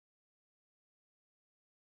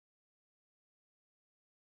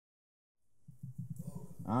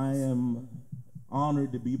I am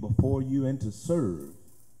honored to be before you and to serve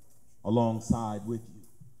alongside with you.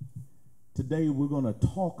 Today we're going to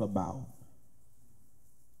talk about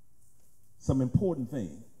some important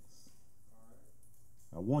things.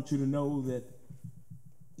 I want you to know that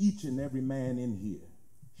each and every man in here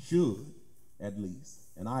should, at least,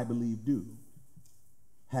 and I believe do,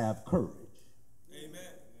 have courage. Amen.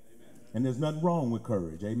 And there's nothing wrong with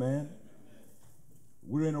courage, amen?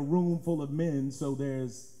 We're in a room full of men, so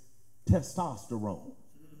there's testosterone,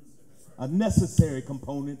 a necessary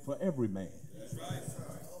component for every man. That's right.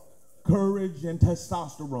 Courage and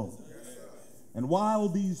testosterone. And while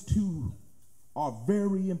these two are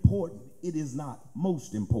very important, it is not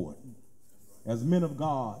most important. As men of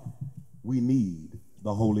God, we need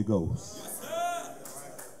the Holy Ghost.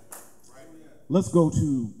 Let's go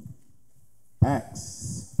to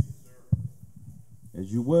Acts.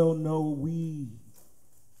 As you well know, we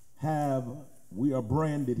are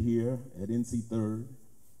branded here at NC Third.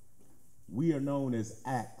 We are known as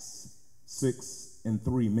Acts 6 and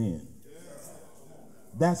 3 men.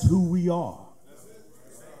 That's who we are.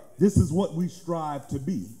 This is what we strive to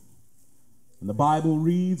be. And the Bible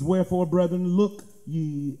reads, "Wherefore, brethren, look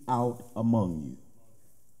ye out among you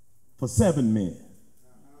for 7 men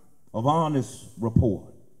of honest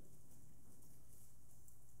report,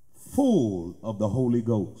 full of the Holy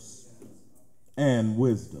Ghost and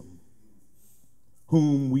wisdom,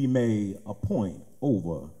 whom we may appoint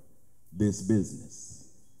over this business."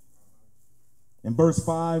 In verse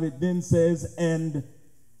 5, it then says, "And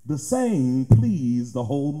the saying pleased the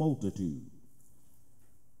whole multitude.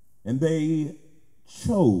 And they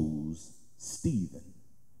chose Stephen,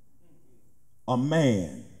 a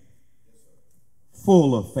man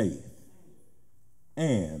full of faith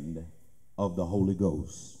and of the Holy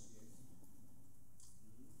Ghost."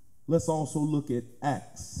 Let's also look at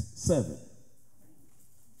Acts 7.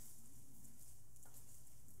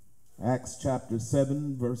 Acts chapter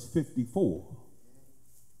 7, verse 54.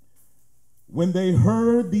 "When they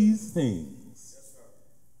heard these things,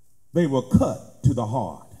 they were cut to the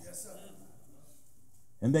heart,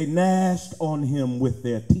 and they gnashed on him with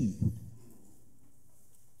their teeth.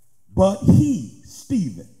 But he,"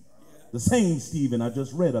 Stephen, the same Stephen I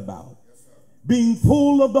just read about, "being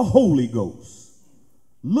full of the Holy Ghost,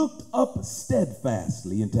 looked up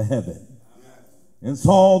steadfastly into heaven and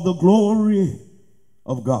saw the glory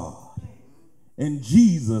of God and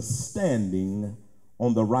Jesus standing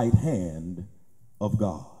on the right hand of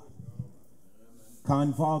God."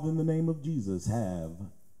 Kind Father, in the name of Jesus, have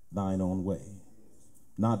thine own way.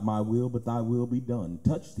 Not my will, but thy will be done.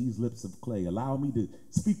 Touch these lips of clay. Allow me to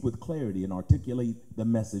speak with clarity and articulate the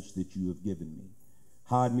message that you have given me.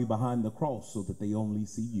 Hide me behind the cross so that they only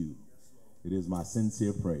see you. It is my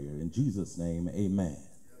sincere prayer. In Jesus' name, amen.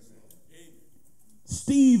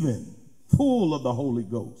 Stephen, full of the Holy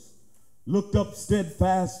Ghost, looked up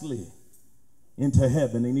steadfastly into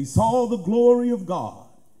heaven, and he saw the glory of God,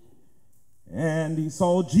 and he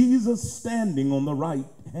saw Jesus standing on the right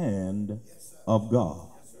hand of God.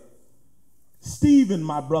 Stephen,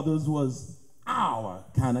 my brothers, was our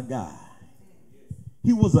kind of guy.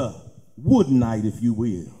 He was a Woodnite, if you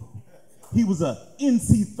will. He was a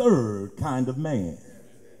NC Third kind of man.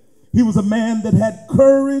 He was a man that had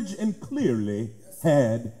courage and clearly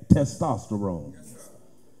had testosterone.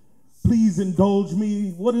 Please indulge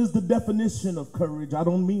me. What is the definition of courage? I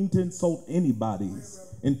don't mean to insult anybody's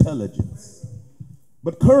intelligence,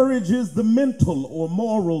 but courage is the mental or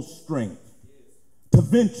moral strength to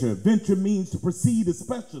venture. Venture means to proceed,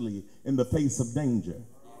 especially in the face of danger,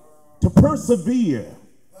 to persevere,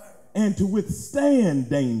 and to withstand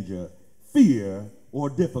danger, fear, or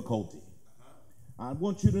difficulty. I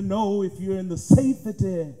want you to know, if you're in the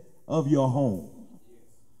safety of your home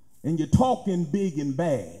and you're talking big and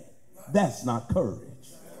bad, that's not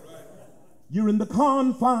courage. You're in the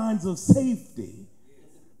confines of safety.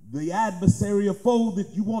 The adversary or foe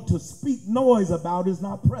that you want to speak noise about is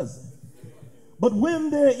not present. But when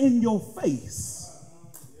they're in your face,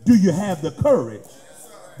 do you have the courage?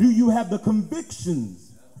 Do you have the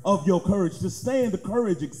convictions of your courage to stand, the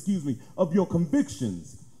courage, of your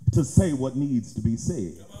convictions to say what needs to be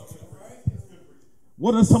said?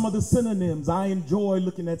 What are some of the synonyms? I enjoy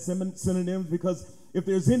looking at synonyms because if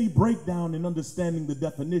there's any breakdown in understanding the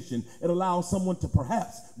definition, it allows someone to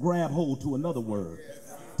perhaps grab hold to another word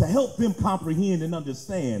to help them comprehend and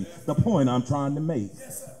understand the point I'm trying to make.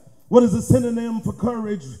 What is a synonym for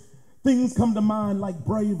courage? Things come to mind like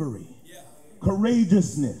bravery,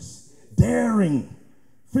 courageousness, daring,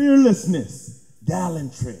 fearlessness,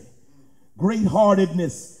 gallantry,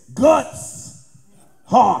 great-heartedness, guts,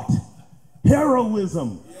 heart,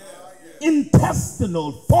 heroism,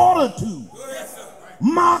 intestinal fortitude,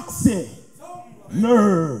 moxie,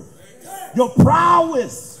 nerve, your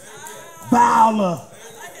prowess, valor,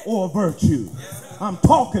 or virtue. I'm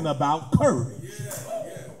talking about courage.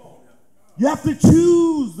 You have to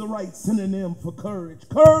choose the right synonym for courage.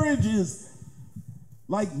 Courage is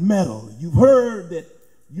like metal. You've heard that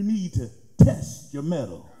you need to test your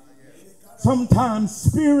metal. Sometimes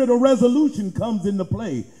spirit or resolution comes into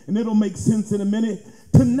play, and it'll make sense in a minute.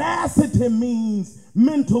 Tenacity means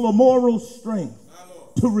mental or moral strength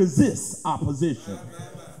to resist opposition.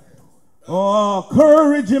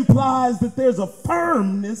 Courage implies that there's a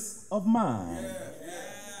firmness of mind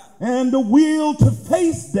and the will to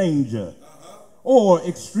face danger or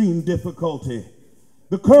extreme difficulty.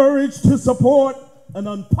 The courage to support an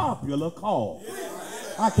unpopular cause.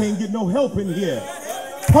 I can't get no help in here.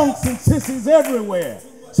 Punks and sissies everywhere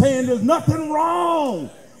saying there's nothing wrong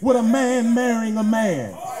with a man marrying a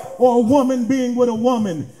man or a woman being with a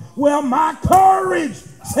woman. Well, my courage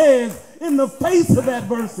says in the face of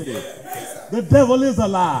adversity, the devil is a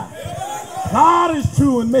lie. God is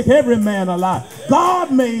true and make every man a lie.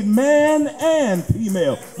 God made man and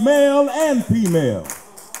female, male and female.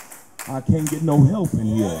 I can't get no help in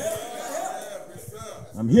here.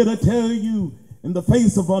 I'm here to tell you, in the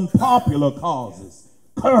face of unpopular causes,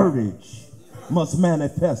 courage must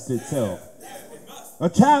manifest itself. A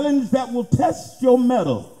challenge that will test your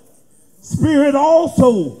mettle. Spirit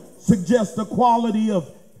also suggests a quality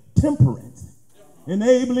of temperance,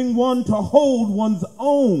 enabling one to hold one's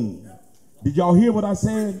own. Did y'all hear what I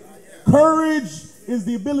said? Courage is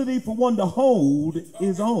the ability for one to hold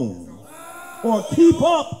his own or keep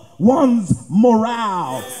up one's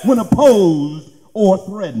morale when opposed or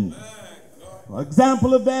threatened. An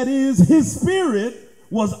example of that is his spirit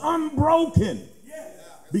was unbroken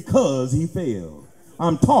because he failed.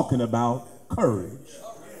 I'm talking about courage.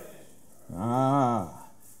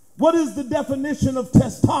 What is the definition of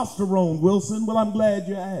testosterone, Wilson? Well, I'm glad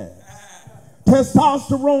you asked.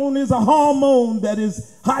 Testosterone is a hormone that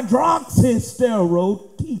is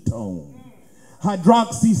hydroxysteroid ketone.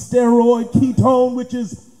 Hydroxysteroid ketone, which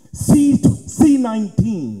is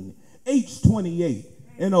C19, H28,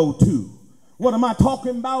 and O2. What am I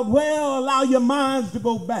talking about? Well, allow your minds to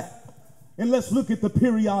go back and let's look at the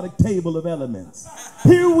periodic table of elements.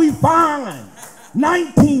 Here we find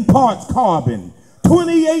 19 parts carbon,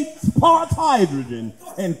 28 parts hydrogen,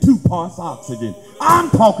 and 2 parts oxygen.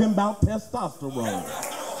 I'm talking about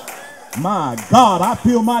testosterone. My God, I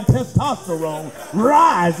feel my testosterone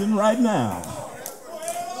rising right now.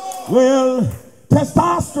 Well,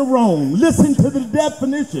 testosterone, listen to the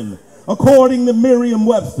definition according to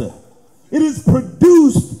Merriam-Webster. It is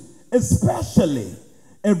produced especially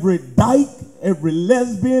every dyke, every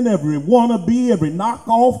lesbian, every wannabe, every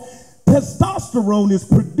knockoff. Testosterone is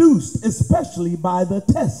produced especially by the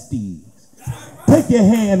testes. Take your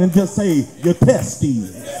hand and just say your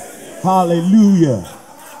testes. Hallelujah.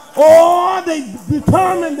 Or they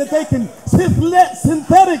determine that they can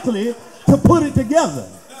synthetically to put it together.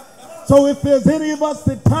 So if there's any of us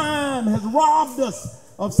that time has robbed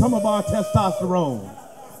us of some of our testosterone,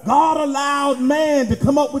 God allowed man to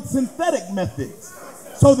come up with synthetic methods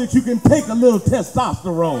so that you can take a little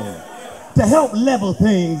testosterone to help level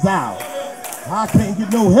things out. I can't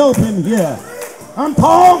get no help in here. I'm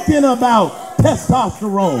talking about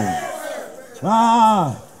testosterone.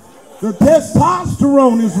 The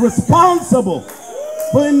testosterone is responsible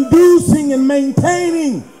for inducing and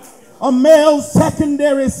maintaining a male's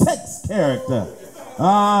secondary sex character.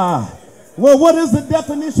 Well, what is the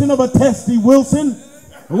definition of a testy, Wilson?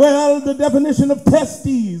 Well, the definition of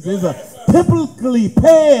testes is a typically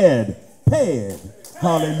paired,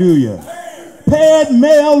 hallelujah, paired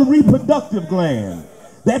male reproductive gland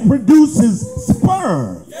that produces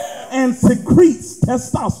sperm and secretes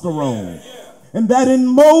testosterone, and that in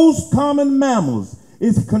most common mammals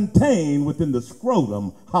is contained within the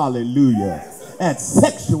scrotum, hallelujah, at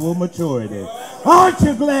sexual maturity. Aren't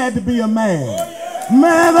you glad to be a man?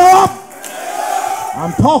 Man up!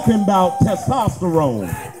 I'm talking about testosterone.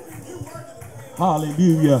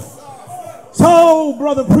 Hallelujah. So,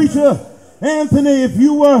 brother preacher Anthony, if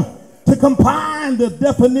you were to combine the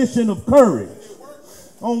definition of courage,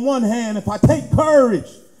 on one hand, if I take courage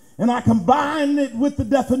and I combine it with the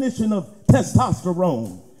definition of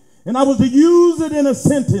testosterone, and I was to use it in a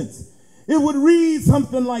sentence, it would read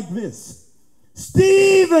something like this.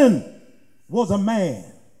 Stephen was a man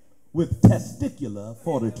with testicular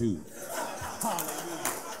fortitude.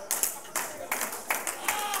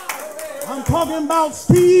 I'm talking about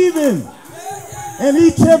Stephen. And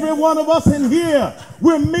each every one of us in here,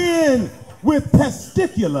 we're men with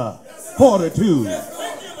testicular fortitude.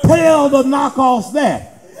 tell the knockoffs that.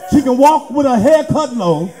 She can walk with her hair cut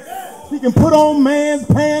low. She can put on man's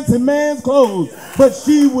pants and man's clothes. But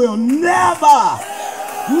she will never,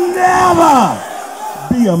 never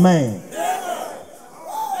be a man.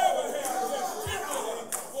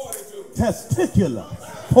 Testicular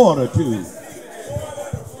fortitude.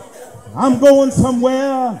 I'm going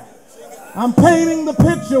somewhere. I'm painting the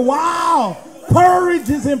picture. Wow. Courage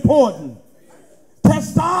is important.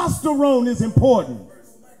 Testosterone is important.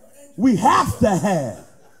 We have to have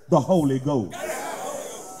the Holy Ghost.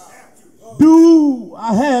 Do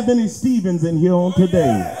I have any Stevens in here on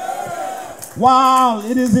today? While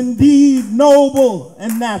it is indeed noble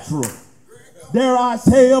and natural, dare I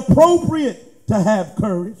say appropriate to have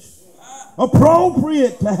courage,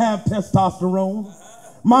 appropriate to have testosterone,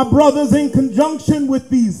 my brothers, in conjunction with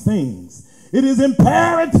these things, it is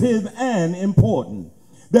imperative and important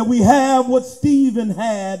that we have what Stephen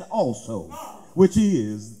had also, which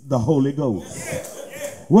is the Holy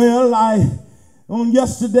Ghost. Well, on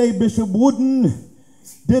yesterday, Bishop Wooden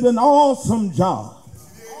did an awesome job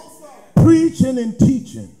preaching and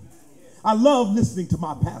teaching. I love listening to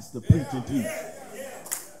my pastor preach and teach.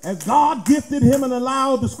 As God gifted him and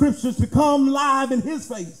allowed the scriptures to come live in his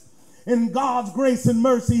face, in God's grace and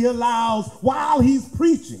mercy, he allows, while he's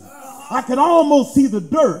preaching, I can almost see the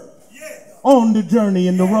dirt on the journey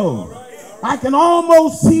in the road. I can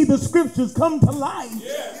almost see the scriptures come to life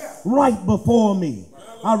right before me.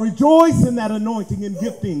 I rejoice in that anointing and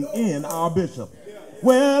gifting in our bishop.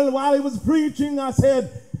 Well, while he was preaching, I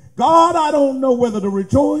said, God, I don't know whether to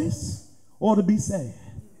rejoice or to be sad.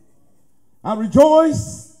 I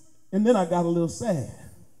rejoiced, and then I got a little sad.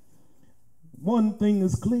 One thing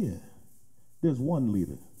is clear. There's one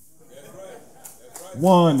leader.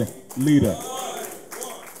 One leader.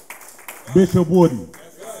 Bishop Wooden.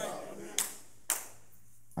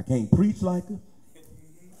 I can't preach like her.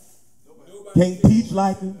 Can't teach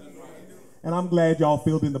like her. And I'm glad y'all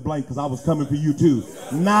filled in the blank because I was coming for you too.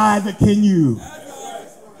 Neither can you.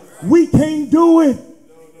 We can't do it.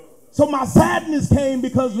 So my sadness came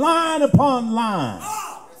because line upon line,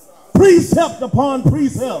 precept upon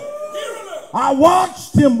precept, I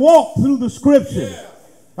watched him walk through the scripture.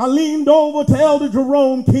 I leaned over to Elder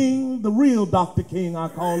Jerome King, the real Dr. King, I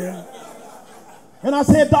call him. And I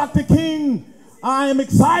said, Dr. King, I am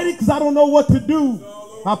excited because I don't know what to do.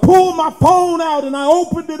 I pulled my phone out and I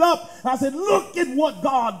opened it up. I said, look at what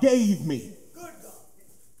God gave me.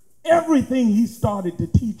 Everything he started to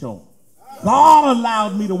teach on, God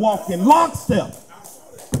allowed me to walk in lockstep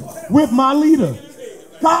with my leader.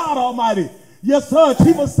 God Almighty. Yes, sir.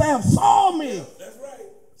 Chief of Staff saw me.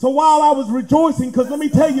 So while I was rejoicing, because let me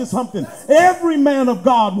tell you something, every man of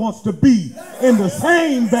God wants to be in the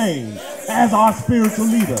same vein as our spiritual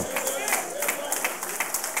leader.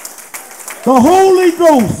 The Holy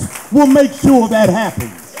Ghost will make sure that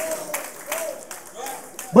happens.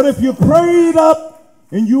 But if you're prayed up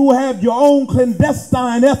and you have your own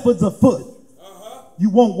clandestine efforts afoot, you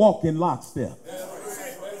won't walk in lockstep.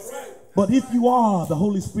 But if you are, the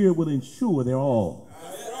Holy Spirit will ensure they're all.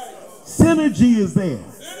 Synergy is there.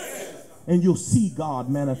 And you'll see God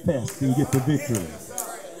manifest and get the victory.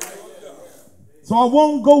 So I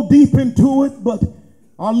won't go deep into it, but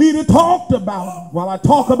our leader talked about, while I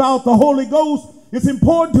talk about the Holy Ghost, it's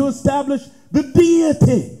important to establish the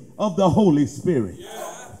deity of the Holy Spirit.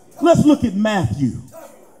 Let's look at Matthew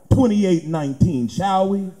 28:19, shall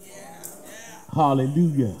we?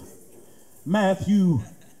 Hallelujah. Matthew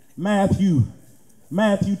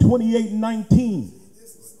 28:19.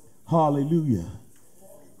 Hallelujah.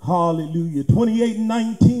 Hallelujah.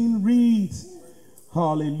 28:19 reads,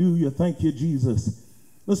 hallelujah. Thank you, Jesus.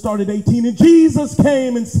 Let's start at 18. And Jesus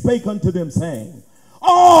came and spake unto them, saying,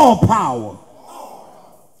 all power.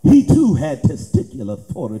 He too had testicular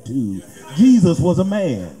fortitude. Jesus was a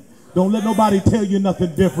man. Don't let nobody tell you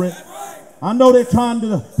nothing different. I know they're trying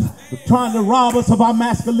to rob us of our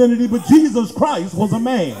masculinity, but Jesus Christ was a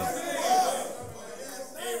man.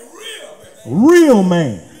 Real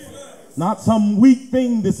man. Not some weak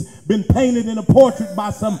thing that's been painted in a portrait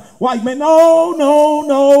by some white man. No, no,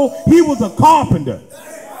 no. He was a carpenter.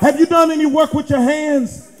 Have you done any work with your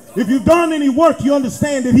hands? If you've done any work, you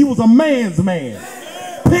understand that he was a man's man.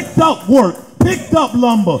 Picked up work, picked up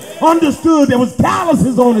lumber, understood there was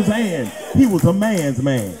calluses on his hand. He was a man's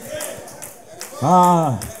man.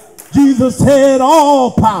 Jesus said,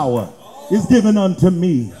 all power is given unto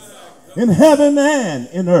me in heaven and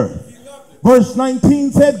in earth. Verse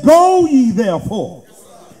 19 said, go ye therefore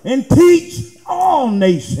and teach all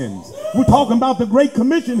nations. We're talking about the Great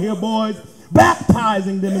Commission here, boys.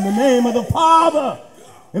 Baptizing them in the name of the Father,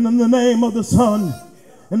 and in the name of the Son,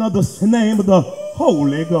 and in the name of the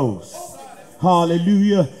Holy Ghost.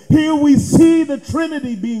 Hallelujah. Here we see the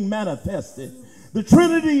Trinity being manifested. The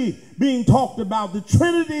Trinity being talked about. The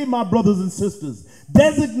Trinity, my brothers and sisters,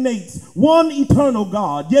 designates one eternal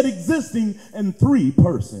God, yet existing in three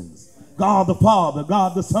persons. God the Father,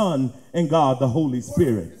 God the Son, and God the Holy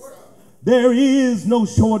Spirit. There is no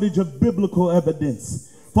shortage of biblical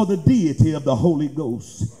evidence for the deity of the Holy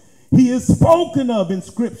Ghost. He is spoken of in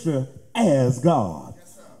Scripture as God.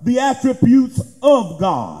 The attributes of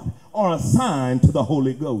God are assigned to the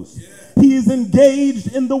Holy Ghost. He is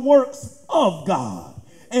engaged in the works of God,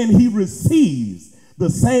 and he receives the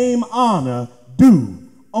same honor due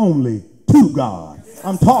only to God.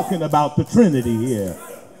 I'm talking about the Trinity here.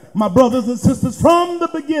 My brothers and sisters, from the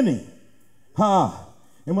beginning,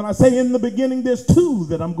 and when I say in the beginning, there's two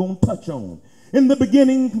that I'm going to touch on. In the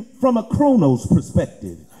beginning, from a chronos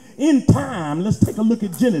perspective. In time, let's take a look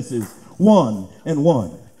at Genesis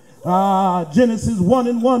 1:1. Genesis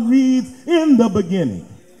 1:1 reads, in the beginning,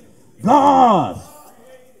 God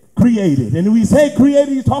created. And when we say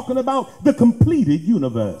created, he's talking about the completed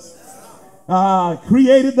universe.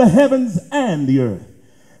 Created the heavens and the earth.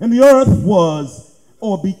 And the earth was,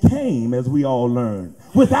 or became, as we all learned,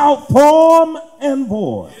 without form and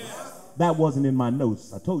void. That wasn't in my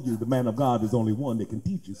notes. I told you the man of God is only one that can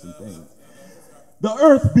teach you some things. The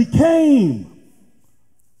earth became,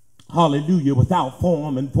 hallelujah, without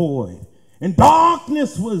form and void. And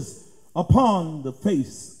darkness was upon the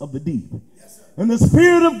face of the deep. And the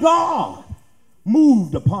Spirit of God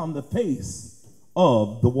moved upon the face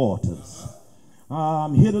of the waters.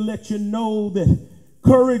 I'm here to let you know that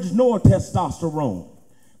courage nor testosterone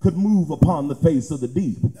could move upon the face of the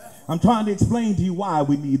deep. I'm trying to explain to you why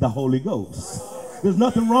we need the Holy Ghost. There's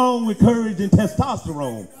nothing wrong with courage and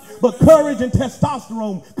testosterone, but courage and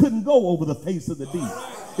testosterone couldn't go over the face of the deep.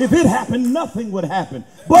 If it happened, nothing would happen.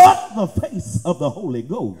 But the face of the Holy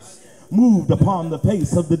Ghost moved upon the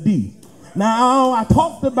face of the deep. Now, I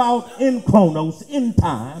talked about in chronos, in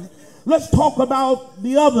time. Let's talk about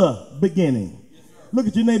the other beginning. Look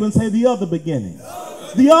at your neighbor and say, the other beginning.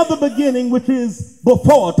 The other beginning, which is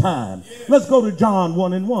before time. Let's go to John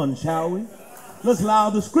 1:1, shall we? Let's allow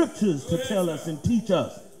the scriptures to tell us and teach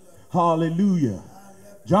us. Hallelujah.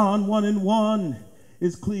 John 1:1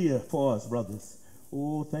 is clear for us, brothers.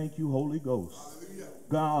 Oh, thank you, Holy Ghost.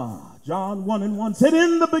 God. John 1:1 said,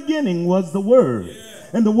 in the beginning was the Word,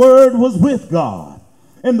 and the Word was with God,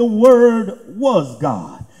 and the Word was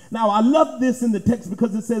God. Now, I love this in the text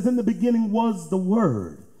because it says, in the beginning was the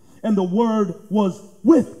Word, and the Word was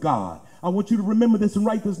with God. I want you to remember this and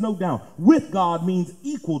write this note down. With God means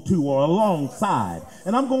equal to or alongside.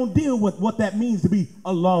 And I'm going to deal with what that means to be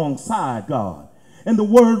alongside God. And the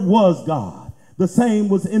Word was God. The same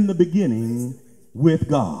was in the beginning with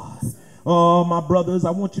God. Oh, my brothers,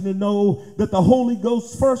 I want you to know that the Holy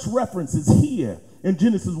Ghost's first reference is here in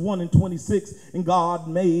Genesis 1:26, and God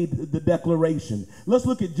made the declaration. Let's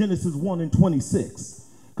look at Genesis 1:26,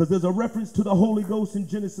 because there's a reference to the Holy Ghost in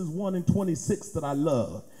Genesis 1:26 that I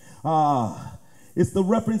love. It's the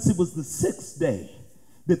reference, it was the sixth day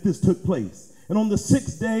that this took place. And on the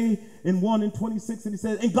sixth day in 1:26, and he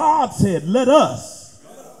said, and God said, let us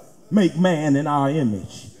make man in our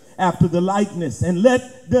image, after the likeness, and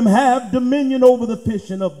let them have dominion over the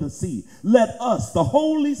fish and of the sea. Let us, the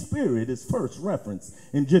Holy Spirit is first referenced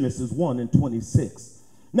in Genesis 1:26.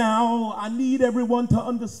 Now, I need everyone to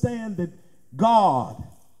understand that God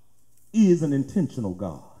is an intentional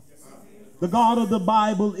God. The God of the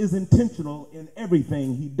Bible is intentional in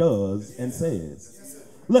everything he does and says.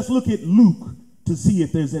 Let's look at Luke to see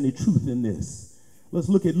if there's any truth in this. Let's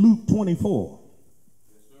look at Luke 24.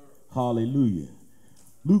 Hallelujah.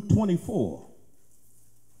 Luke 24.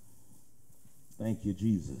 Thank you,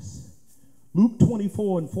 Jesus. Luke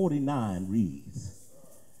 24:49 reads.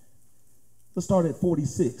 Let's start at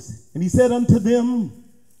 46. And he said unto them,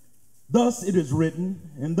 thus it is written,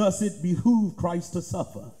 and thus it behooved Christ to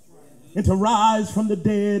suffer, and to rise from the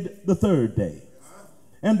dead the third day.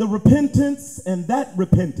 And the repentance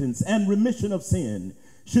and remission of sin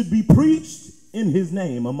should be preached in his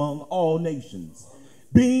name among all nations,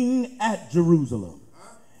 being at Jerusalem.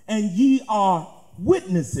 And ye are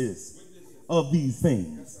witnesses of these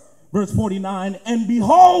things. Verse 49, and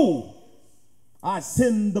behold, I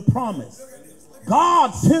send the promise.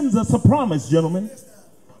 God sends us a promise, gentlemen,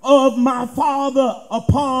 of my Father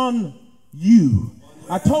upon you.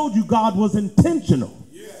 I told you God was intentional.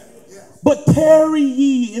 But tarry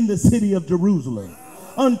ye in the city of Jerusalem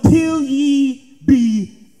until ye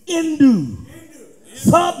be endued,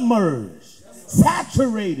 submerged,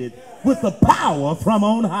 saturated with the power from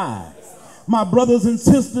on high. My brothers and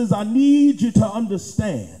sisters, I need you to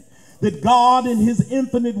understand that God in his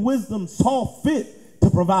infinite wisdom saw fit to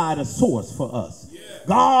provide a source for us.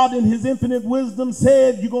 God in his infinite wisdom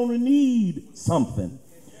said, you're going to need something.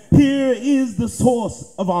 Here is the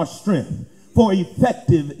source of our strength for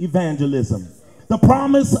effective evangelism. The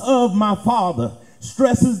promise of my Father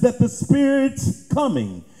stresses that the Spirit's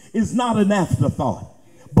coming is not an afterthought,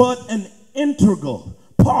 but an integral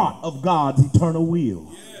part of God's eternal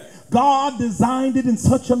will. God designed it in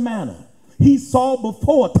such a manner he saw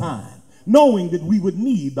before time, knowing that we would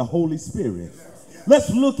need the Holy Spirit. Let's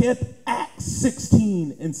look at Acts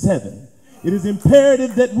 16 and 7. It is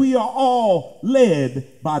imperative that we are all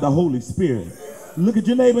led by the Holy Spirit. Look at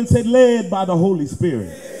your neighbor and say, led by the Holy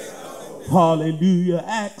Spirit. Hallelujah.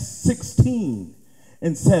 Acts 16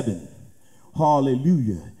 and 7.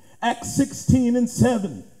 Hallelujah. Acts 16 and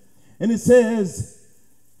 7. And it says,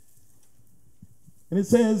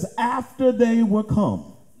 after they were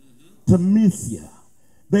come to Mysia,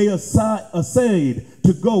 they essayed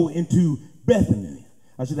to go into Bethany.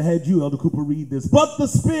 I should have had you, Elder Cooper, read this. But the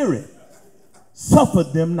Spirit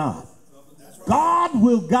suffered them not. God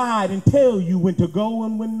will guide and tell you when to go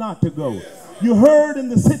and when not to go. You heard in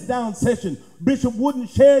the sit-down session, Bishop Wooden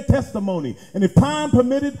shared testimony. And if time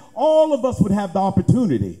permitted, all of us would have the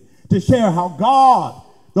opportunity to share how God,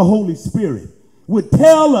 the Holy Spirit, would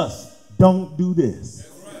tell us, don't do this.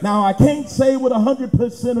 Now, I can't say with 100%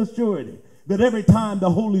 assurity that every time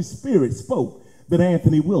the Holy Spirit spoke that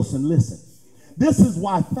Anthony Wilson listened. This is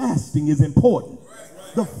why fasting is important.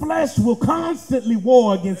 The flesh will constantly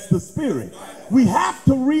war against the spirit. We have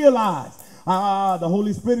to realize, the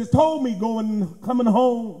Holy Spirit has told me coming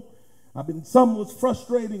home. Something was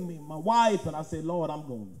frustrating me, my wife, and I said, Lord,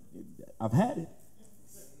 I've had it.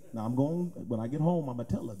 Now when I get home, I'm going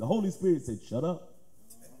to tell her. The Holy Spirit said, shut up.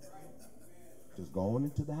 Just going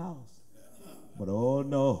into the house. But oh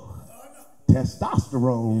no,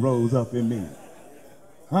 testosterone rose up in me.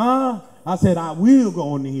 I said, I will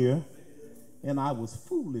go in here. And I was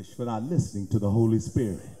foolish for not listening to the Holy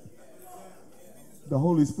Spirit. The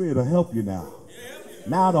Holy Spirit will help you now.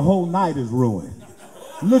 Now the whole night is ruined.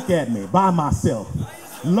 Look at me, by myself,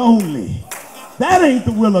 lonely. That ain't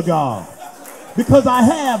the will of God. Because I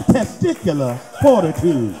have testicular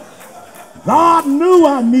fortitude. God knew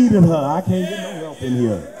I needed her. I can't get no help in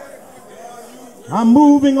here. I'm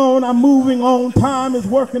moving on. Time is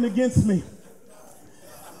working against me.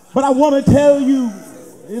 But I want to tell you,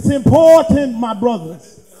 it's important, my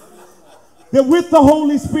brothers, that with the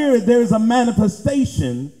Holy Spirit there is a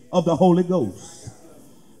manifestation of the Holy Ghost.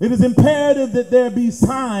 It is imperative that there be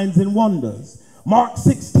signs and wonders. Mark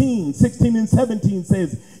 16 and 17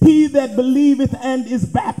 says, he that believeth and is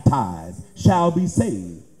baptized shall be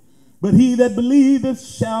saved, but he that believeth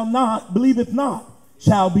not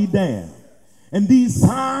shall be damned. And these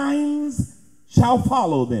signs shall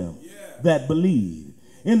follow them that believe.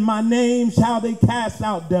 In my name shall they cast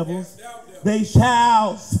out devils. They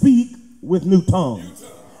shall speak with new tongues.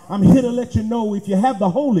 I'm here to let you know, if you have the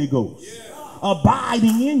Holy Ghost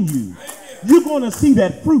abiding in you, you're going to see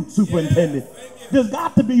that fruit, superintendent. There's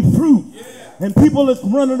got to be fruit. And people is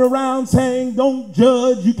running around saying, don't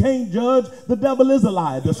judge, you can't judge. The devil is a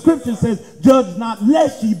liar. The scripture says, judge not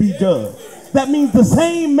lest ye be judged. That means the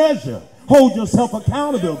same measure. Hold yourself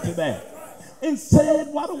accountable to that. Instead,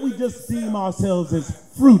 why don't we just deem ourselves as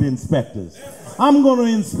fruit inspectors? I'm going to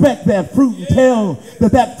inspect that fruit and tell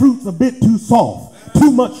that fruit's a bit too soft,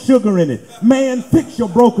 too much sugar in it. Man, fix your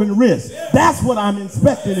broken wrist. That's what I'm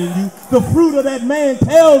inspecting in you. The fruit of that man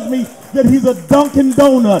tells me that he's a Dunkin'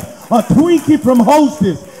 Donut, a Twinkie from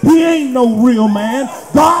Hostess. He ain't no real man.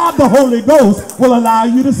 God, the Holy Ghost, will allow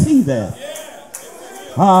you to see that.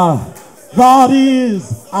 God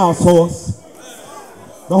is our source.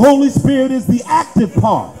 The Holy Spirit is the active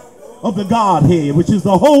part of the Godhead, which is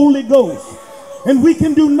the Holy Ghost. And we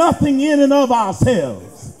can do nothing in and of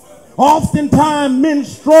ourselves. Oftentimes men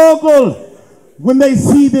struggle when they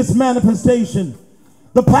see this manifestation,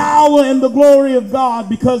 the power and the glory of God,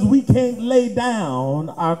 because we can't lay down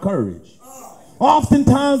our courage.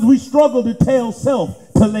 Oftentimes we struggle to tell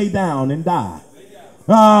self to lay down and die.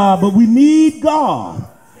 But we need God,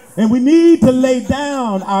 and we need to lay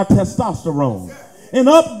down our testosterone and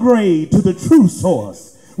upgrade to the true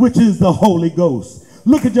source, which is the Holy Ghost.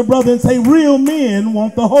 Look at your brother and say, real men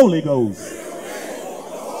want the Holy Ghost.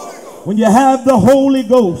 When you have the Holy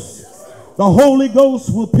Ghost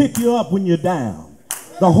will pick you up when you're down.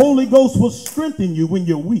 The Holy Ghost will strengthen you when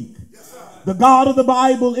you're weak. The God of the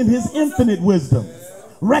Bible, in his infinite wisdom,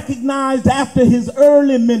 recognized after his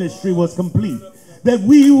early ministry was complete that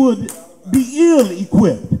we would be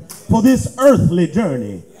ill-equipped for this earthly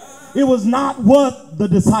journey. It was not what the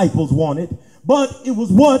disciples wanted, but it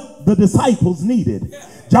was what the disciples needed.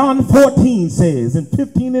 John 14 says in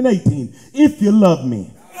 15 and 18, if you love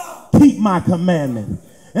me, keep my commandment,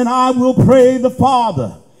 and I will pray the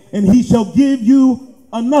Father, and he shall give you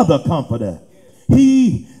another comforter,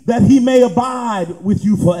 that he may abide with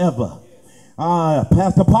you forever.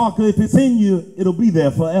 Pastor Parker, if it's in you, it'll be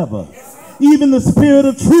there forever. Even the Spirit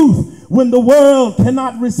of truth, when the world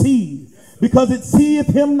cannot receive, because it seeth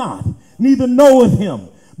him not, neither knoweth him,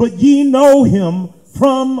 but ye know him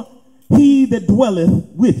from he that dwelleth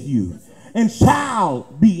with you, and shall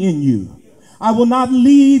be in you. I will not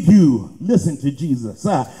leave you. Listen to Jesus.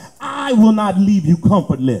 I will not leave you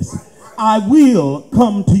comfortless. I will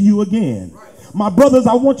come to you again. My brothers,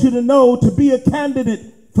 I want you to know, to be a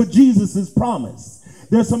candidate for Jesus's promise,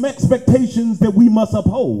 there's some expectations that we must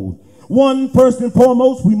uphold. One, first and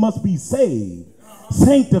foremost, we must be saved,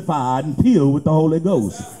 sanctified, and filled with the Holy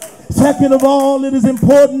Ghost. Second of all, it is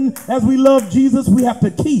important, as we love Jesus, we have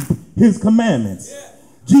to keep his commandments.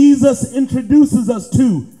 Jesus introduces us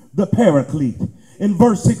to the Paraclete in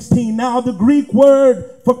verse 16. Now, the Greek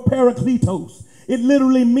word for Parakletos, it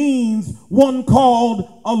literally means one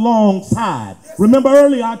called alongside. Remember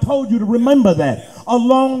earlier I told you to remember that.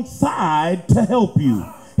 Alongside to help you.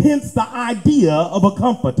 Hence the idea of a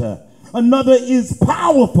comforter. Another is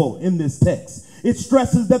powerful in this text. It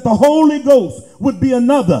stresses that the Holy Ghost would be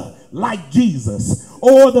another like Jesus,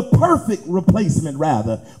 or the perfect replacement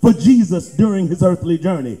rather for Jesus during his earthly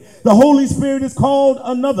journey. The Holy Spirit is called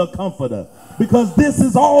another comforter because this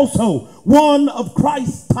is also one of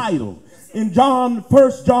Christ's titles. In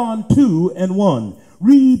 1 John 2 and 1,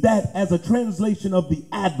 read that as a translation of the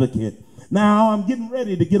advocate. Now I'm getting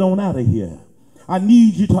ready to get on out of here. I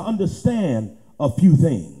need you to understand a few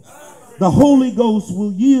things. The Holy Ghost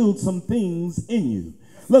will yield some things in you.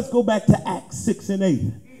 Let's go back to Acts 6 and 8.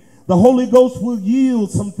 The Holy Ghost will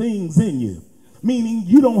yield some things in you, meaning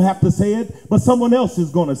you don't have to say it, but someone else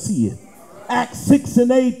is going to see it. Acts 6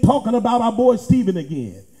 and 8, talking about our boy Stephen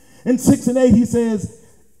again. In 6 and 8, he says,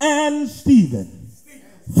 and Stephen,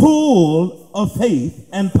 full of faith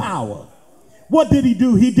and power. What did he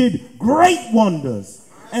do? He did great wonders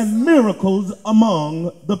and miracles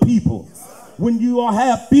among the people. When you are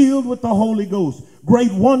half filled with the Holy Ghost,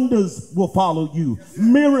 great wonders will follow you.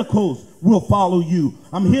 Miracles will follow you.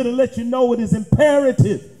 I'm here to let you know it is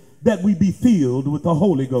imperative that we be filled with the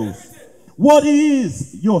Holy Ghost. What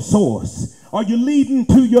is your source? Are you leading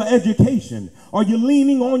to your education? Are you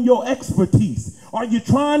leaning on your expertise? Are you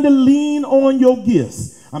trying to lean on your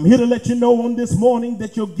gifts? I'm here to let you know on this morning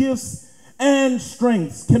that your gifts and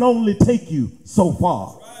strengths can only take you so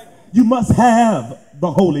far. You must have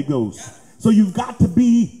the Holy Ghost. So you've got to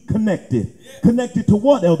be connected. Connected to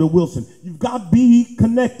what, Elder Wilson? You've got to be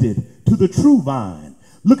connected to the true vine.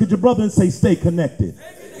 Look at your brother and say, stay connected.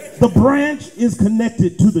 The branch is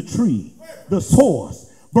connected to the tree, the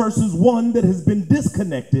source, versus one that has been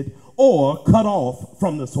disconnected or cut off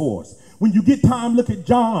from the source. When you get time, look at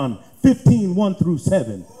John 15, 1 through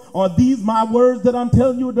 7. Are these my words that I'm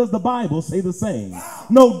telling you, or does the Bible say the same?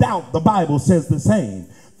 No doubt the Bible says the same.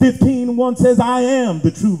 15:1 says, I am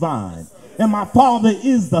the true vine, and my Father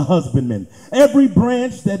is the husbandman. Every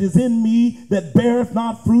branch that is in me that beareth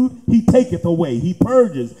not fruit, he taketh away. He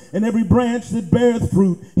purges. And every branch that beareth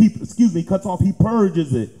fruit, cuts off, he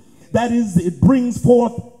purges it. That is, it brings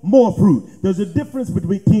forth more fruit. There's a difference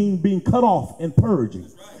between being cut off and purging.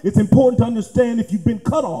 It's important to understand if you've been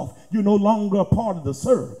cut off, you're no longer a part of the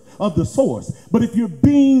source. But if you're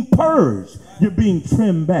being purged, you're being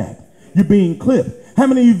trimmed back. You're being clipped. How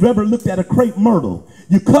many of you have ever looked at a crepe myrtle?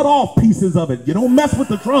 You cut off pieces of it. You don't mess with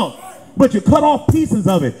the trunk, but you cut off pieces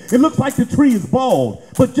of it. It looks like the tree is bald,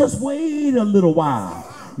 but just wait a little while.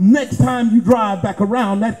 Next time you drive back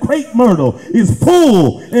around, that crepe myrtle is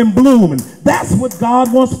full and blooming. That's what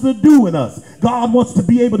God wants to do in us. God wants to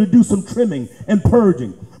be able to do some trimming and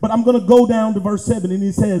purging. But I'm going to go down to verse 7, and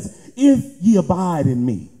he says, if ye abide in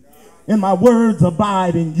me, and my words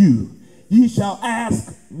abide in you, ye shall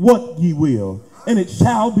ask what ye will, and it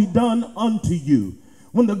shall be done unto you.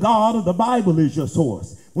 When the God of the Bible is your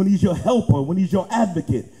source, when he's your helper, when he's your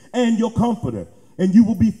advocate and your comforter, and you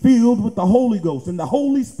will be filled with the Holy Ghost, and the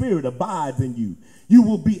Holy Spirit abides in you, you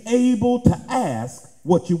will be able to ask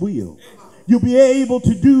what you will. You'll be able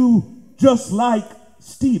to do just like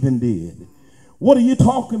Stephen did. What are you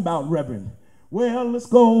talking about, Reverend? Well, let's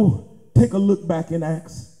go take a look back in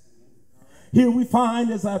Acts. Here we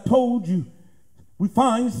find, as I told you, we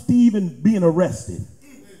find Stephen being arrested.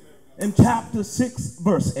 In chapter 6,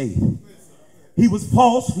 verse 8, he was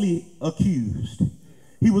falsely accused.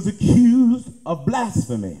 He was accused of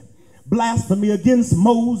blasphemy. Blasphemy against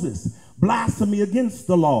Moses. Blasphemy against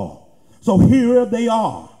the law. So here they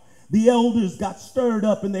are. The elders got stirred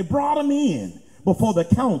up and they brought him in before the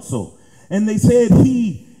council. And they said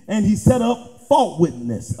he set up false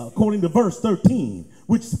witness, according to verse 13,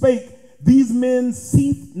 which spake, these men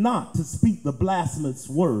ceased not to speak the blasphemous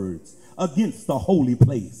words against the holy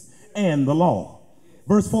place and the law.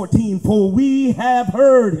 Verse 14, for we have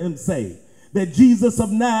heard him say that Jesus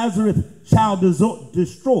of Nazareth shall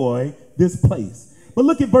destroy this place. But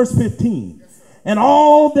look at verse 15. And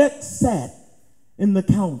all that sat in the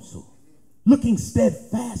council, looking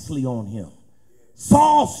steadfastly on him,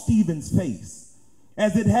 saw Stephen's face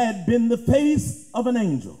as it had been the face of an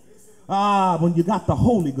angel. When you got the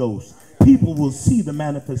Holy Ghost, people will see the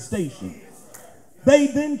manifestation. They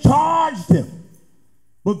then charged him.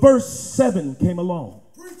 But verse 7 came along.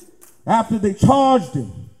 After they charged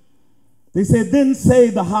him, they said, then say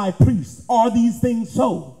the high priest, are these things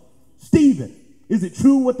so? Stephen, is it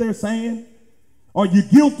true what they're saying? Are you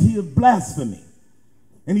guilty of blasphemy?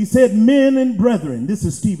 And he said, men and brethren, this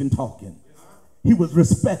is Stephen talking. He was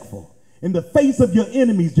respectful. In the face of your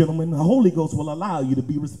enemies, gentlemen, the Holy Ghost will allow you to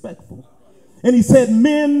be respectful. And he said,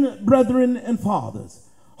 men, brethren, and fathers,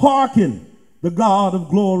 hearken, the God of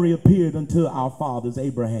glory appeared unto our fathers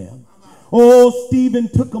Abraham. Oh, Stephen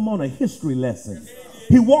took him on a history lesson.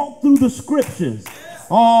 He walked through the scriptures,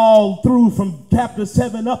 all through from chapter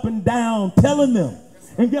 7 up and down, telling them.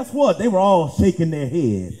 And guess what? They were all shaking their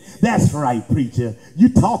head. That's right, preacher. You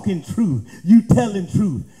talking truth. You telling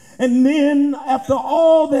truth. And then after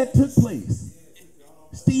all that took place,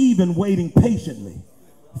 Stephen waiting patiently,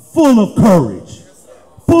 full of courage,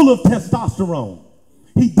 full of testosterone.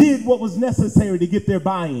 He did what was necessary to get their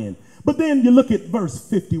buy-in. But then you look at verse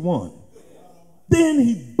 51. Then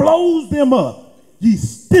he blows them up, ye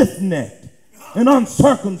stiff-necked and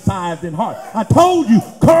uncircumcised in heart. I told you,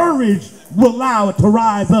 courage will allow it to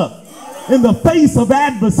rise up in the face of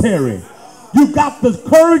adversary. You got the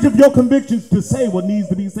courage of your convictions to say what needs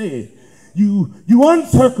to be said. You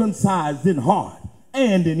uncircumcised in heart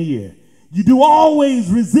and in ear. You do always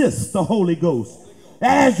resist the Holy Ghost,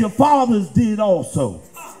 as your fathers did also.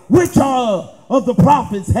 Which of the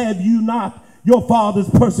prophets have you not your fathers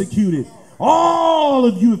persecuted? All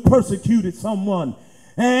of you have persecuted someone,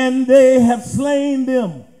 and they have slain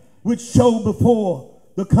them which show before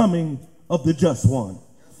the coming of the just one,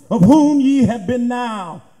 of whom ye have been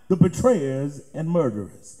now the betrayers and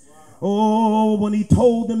murderers. Oh, when he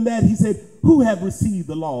told them that, he said, who have received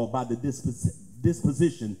the law by the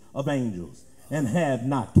disposition of angels and have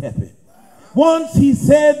not kept it? Once he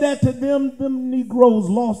said that to them, them Negroes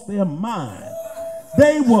lost their mind.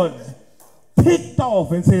 They were ticked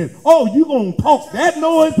off and said, oh, you gonna talk that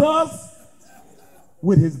noise to us?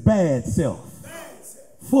 With his bad self,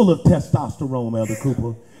 full of testosterone, Elder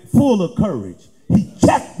Cooper, full of courage. He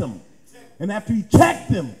checked them. And after he checked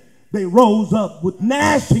them, they rose up with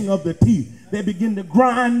gnashing of the teeth. They began to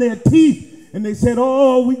grind their teeth. And they said,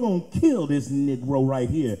 oh, we're going to kill this Negro right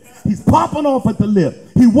here. He's popping off at the lip.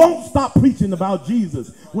 He won't stop preaching about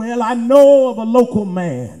Jesus. Well, I know of a local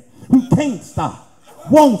man who can't stop,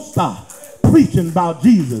 won't stop preaching about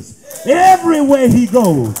Jesus. Everywhere he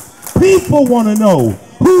goes, people want to know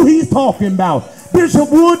who he's talking about. Bishop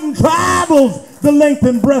Wooden travels the length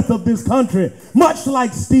and breadth of this country, much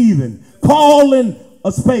like Stephen, calling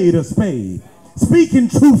a spade, speaking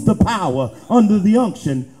truth to power under the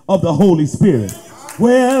unction of the Holy Spirit.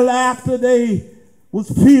 Well, after they was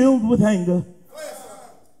filled with anger,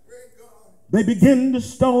 they began to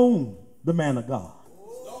stone the man of God.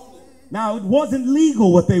 Now, it wasn't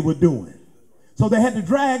legal what they were doing, so they had to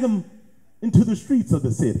drag him into the streets of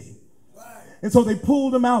the city. And so they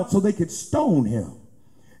pulled him out so they could stone him.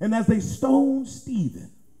 And as they stoned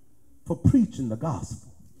Stephen for preaching the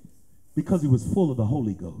gospel, because he was full of the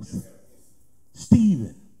Holy Ghost,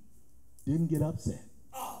 Stephen didn't get upset.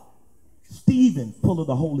 Stephen, full of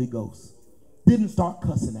the Holy Ghost, didn't start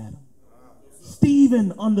cussing at him.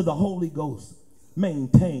 Stephen, under the Holy Ghost,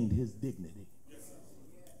 maintained his dignity.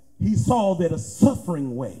 He saw that a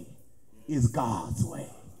suffering way is God's way.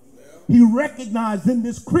 He recognized in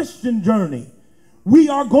this Christian journey, we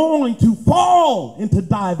are going to fall into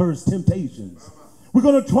diverse temptations. We're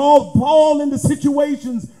going to fall into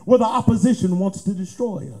situations where the opposition wants to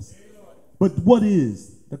destroy us. But what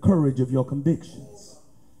is the courage of your convictions?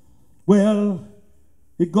 Well,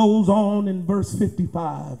 it goes on in verse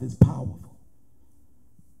 55, it's powerful.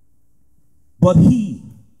 But he,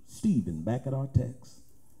 Stephen, back at our text,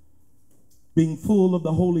 being full of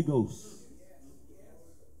the Holy Ghost,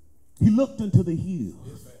 he looked into the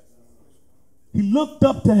hills. He looked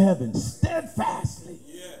up to heaven steadfastly.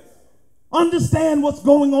 Understand what's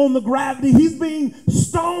going on, the gravity. He's being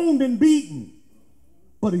stoned and beaten.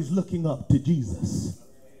 but he's looking up to Jesus,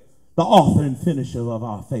 the author and finisher of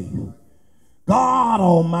our faith. God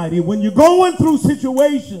Almighty, when you're going through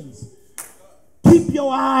situations, keep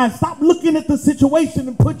your eyes, stop looking at the situation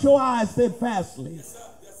and put your eyes steadfastly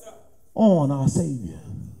on our Savior.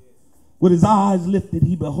 With his eyes lifted,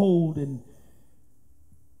 he behold and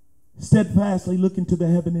steadfastly looking to the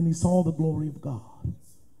heaven, and he saw the glory of God.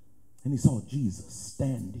 And he saw Jesus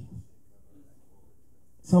standing.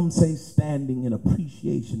 Some say standing in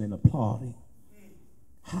appreciation and applauding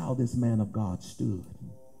how this man of God stood.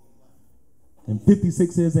 And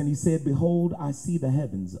 56 says, and he said, behold, I see the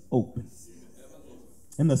heavens open,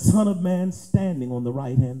 and the Son of Man standing on the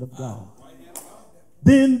right hand of God.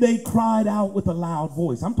 Then they cried out with a loud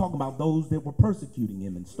voice. I'm talking about those that were persecuting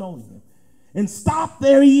him and stoning him, and stopped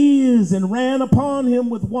their ears and ran upon him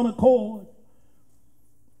with one accord.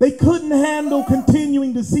 They couldn't handle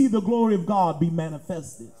continuing to see the glory of God be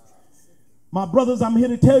manifested. My brothers, I'm here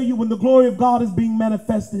to tell you, when the glory of God is being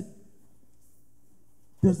manifested,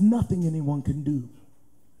 there's nothing anyone can do.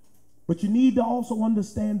 But you need to also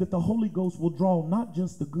understand that the Holy Ghost will draw not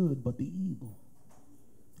just the good, but the evil.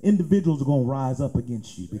 Individuals are going to rise up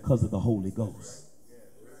against you because of the Holy Ghost.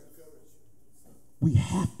 We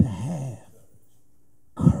have to have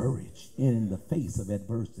courage in the face of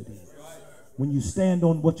adversity. When you stand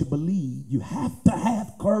on what you believe, you have to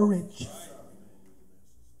have courage.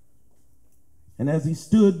 And as he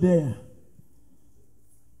stood there,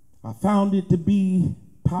 I found it to be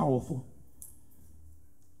powerful.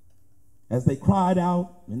 As they cried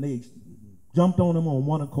out and they jumped on him on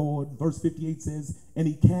one accord, verse 58 says, and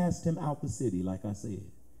he cast him out the city, like I said.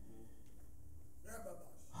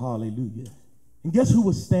 Hallelujah. And guess who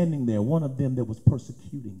was standing there? One of them that was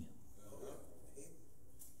persecuting him.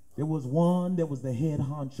 There was one that was the head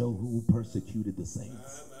honcho who persecuted the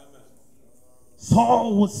saints.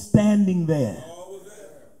 Saul was standing there.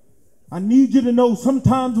 I need you to know,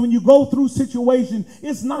 sometimes when you go through situations,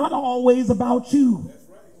 it's not always about you.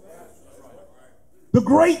 The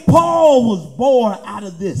great Paul was born out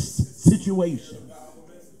of this situation.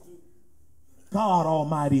 God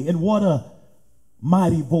Almighty, and what a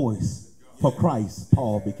mighty voice for Christ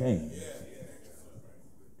Paul became.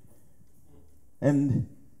 And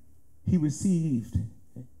he received,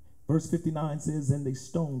 verse 59 says, and they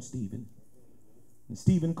stoned Stephen. And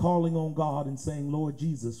Stephen calling on God and saying, Lord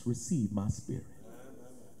Jesus, receive my spirit.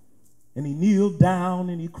 And he kneeled down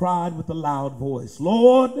and he cried with a loud voice,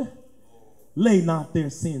 Lord, lay not their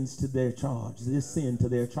sins to their charge, this sin to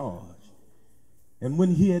their charge. And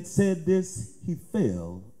when he had said this, he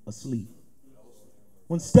fell asleep.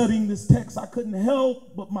 When studying this text, I couldn't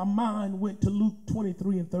help but my mind went to Luke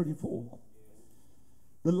 23 and 34.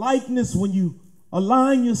 The likeness when you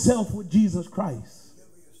align yourself with Jesus Christ.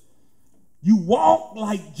 You walk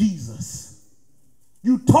like Jesus.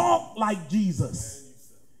 You talk like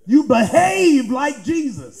Jesus. You behave like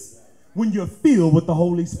Jesus when you're filled with the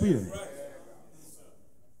Holy Spirit.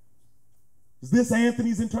 Is this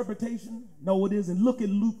Anthony's interpretation? No, it isn't. Look at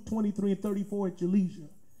Luke 23 and 34 at your leisure.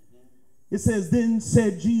 It says, then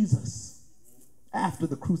said Jesus, after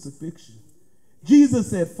the crucifixion, Jesus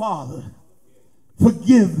said, Father,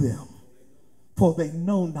 forgive them, for they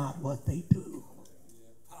know not what they do.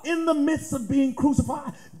 In the midst of being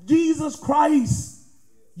crucified, Jesus Christ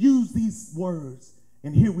used these words.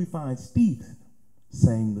 And here we find Stephen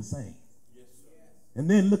saying the same. And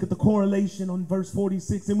then look at the correlation on verse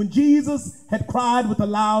 46. And when Jesus had cried with a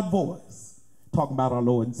loud voice, talking about our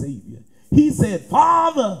Lord and Savior, he said,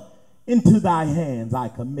 Father, into thy hands I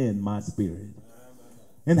commend my spirit.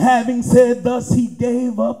 And having said thus, he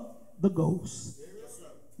gave up the ghost.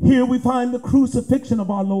 Here we find the crucifixion of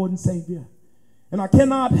our Lord and Savior. And I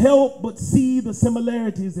cannot help but see the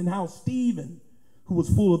similarities in how Stephen, who was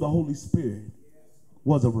full of the Holy Spirit,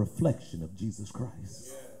 was a reflection of Jesus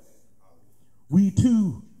Christ. We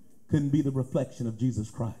too can be the reflection of Jesus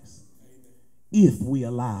Christ if we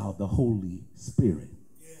allow the Holy Spirit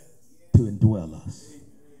to indwell us.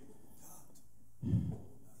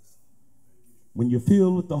 When you're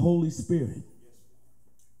filled with the Holy Spirit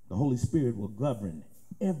will govern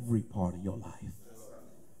every part of your life.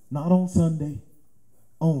 Not on Sunday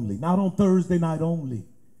only, not on Thursday night only,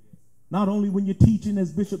 not only when you're teaching,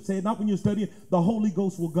 as Bishop said, not when you're studying. The Holy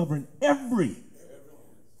Ghost will govern every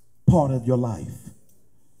part of your life.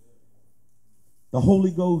 The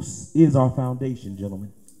Holy Ghost is our foundation,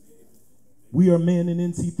 gentlemen. We are men in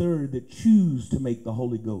NC Third that choose to make the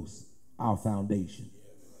Holy Ghost our foundation.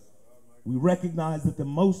 We recognize that the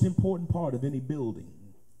most important part of any building,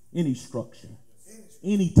 any structure,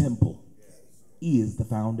 any temple is the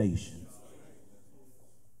foundation.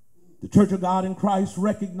 The Church of God in Christ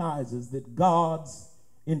recognizes that God's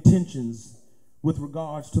intentions with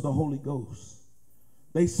regards to the Holy Ghost.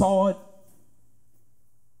 They saw it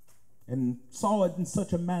and saw it in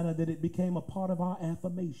such a manner that it became a part of our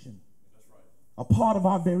affirmation, a part of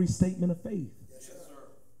our very statement of faith.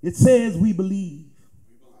 It says we believe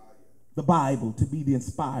the Bible to be the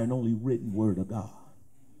inspired and only written word of God.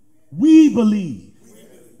 We believe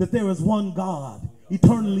that there is one God,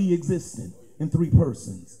 eternally existent in three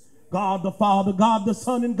persons: God the Father, God the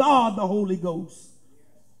Son, and God the Holy Ghost.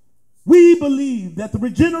 We believe that the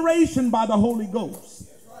regeneration by the Holy Ghost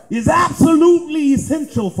is absolutely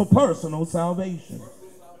essential for personal salvation.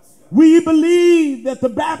 We believe that the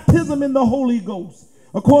baptism in the Holy Ghost,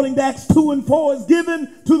 according to Acts 2 and 4, is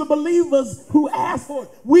given to the believers who ask for it.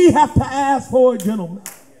 We have to ask for it, gentlemen.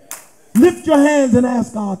 Lift your hands and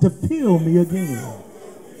ask God to fill me again.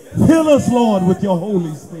 Fill us, Lord, with your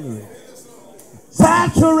Holy Spirit.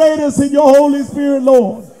 Saturate us in your Holy Spirit,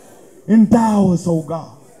 Lord. Endow us, oh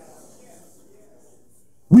God.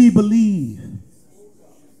 We believe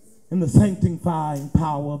in the sanctifying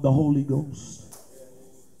power of the Holy Ghost,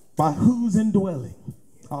 by whose indwelling,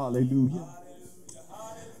 hallelujah,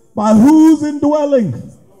 by whose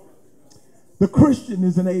indwelling the Christian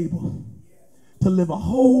is enabled to live a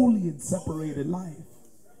holy and separated life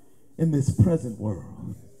in this present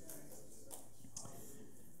world.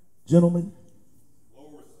 Gentlemen,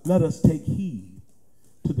 let us take heed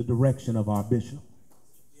to the direction of our bishop.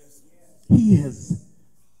 He has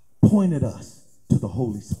pointed us to the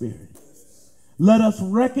Holy Spirit. Let us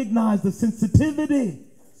recognize the sensitivity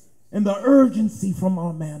and the urgency from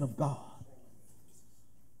our man of God.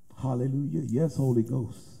 Hallelujah. Yes, Holy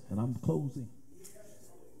Ghost. And I'm closing.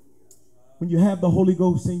 When you have the Holy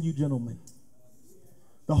Ghost in you, gentlemen,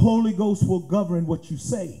 the Holy Ghost will govern what you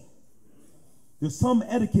say. There's some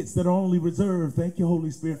etiquettes that are only reserved, thank you, Holy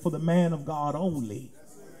Spirit, for the man of God only.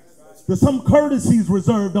 There's some courtesies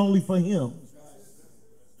reserved only for him.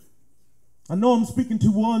 I know I'm speaking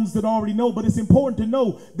to ones that already know, but it's important to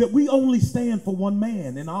know that we only stand for one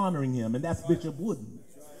man in honoring him, and that's Bishop Wooden.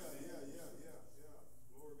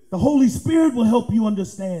 The Holy Spirit will help you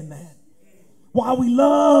understand that. While we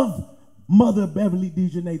love Mother Beverly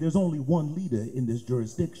DeJournette, there's only one leader in this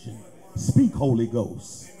jurisdiction. Speak, Holy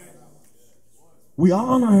Ghost. We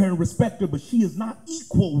honor her and respect her, but she is not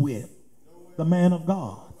equal with the man of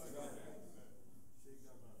God.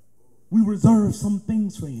 We reserve some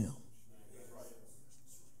things for him.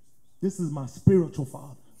 This is my spiritual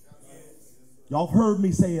father. Y'all heard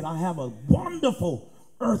me say it. I have a wonderful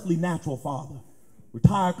earthly natural father.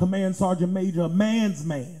 Retired Command Sergeant Major, a man's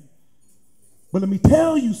man. But let me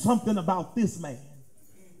tell you something about this man.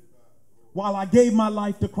 While I gave my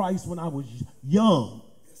life to Christ when I was young,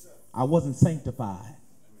 I wasn't sanctified.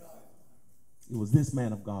 It was this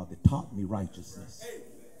man of God that taught me righteousness.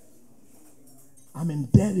 I'm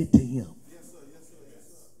indebted to him.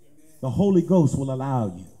 The Holy Ghost will allow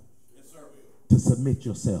you to submit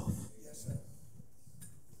yourself.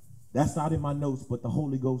 That's not in my notes, but the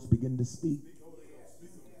Holy Ghost began to speak.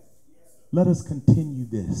 Let us continue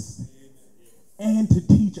this and to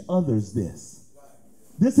teach others this.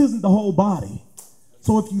 This isn't the whole body.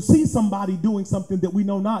 So if you see somebody doing something that we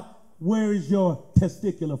know not, where is your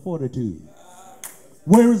testicular fortitude?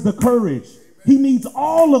 Where is the courage? He needs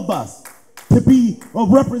all of us to be a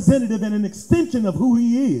representative and an extension of who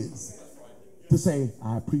he is. To say,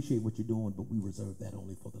 I appreciate what you're doing, but we reserve that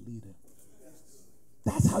only for the leader.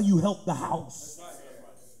 That's how you help the house.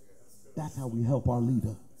 That's how we help our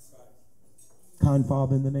leader. Kind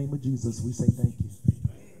Father, in the name of Jesus, we say thank you.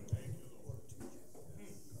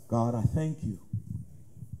 God, I thank you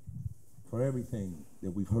for everything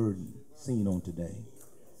that we've heard and seen on today.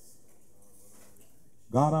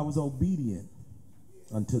 God, I was obedient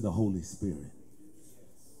unto the Holy Spirit.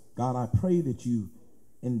 God, I pray that you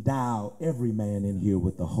endow every man in here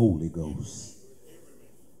with the Holy Ghost.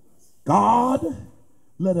 God,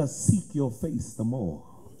 let us seek your face the more.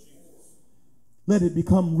 Let it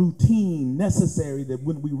become routine, necessary, that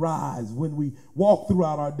when we rise, when we walk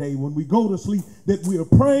throughout our day, when we go to sleep, that we are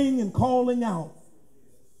praying and calling out,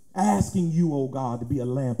 asking you, oh God, to be a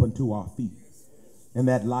lamp unto our feet and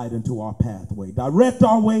that light unto our pathway. Direct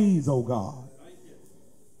our ways, oh God.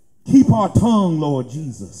 Keep our tongue, Lord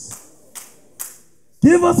Jesus.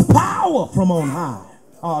 Give us power from on high.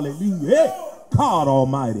 Hallelujah. God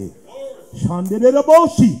Almighty.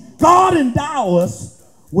 God, endow us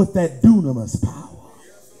with that dunamis power.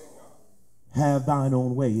 Have thine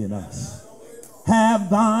own way in us. Have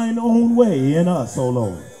thine own way in us, O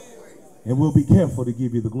Lord. And we'll be careful to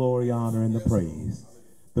give you the glory, honor, and the praise.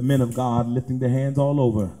 The men of God lifting their hands all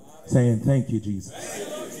over, saying, thank you, Jesus.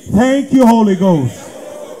 Thank you, Holy Ghost.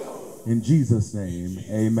 In Jesus' name,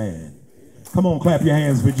 amen. Come on, clap your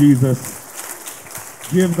hands for Jesus.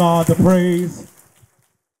 Give God the praise.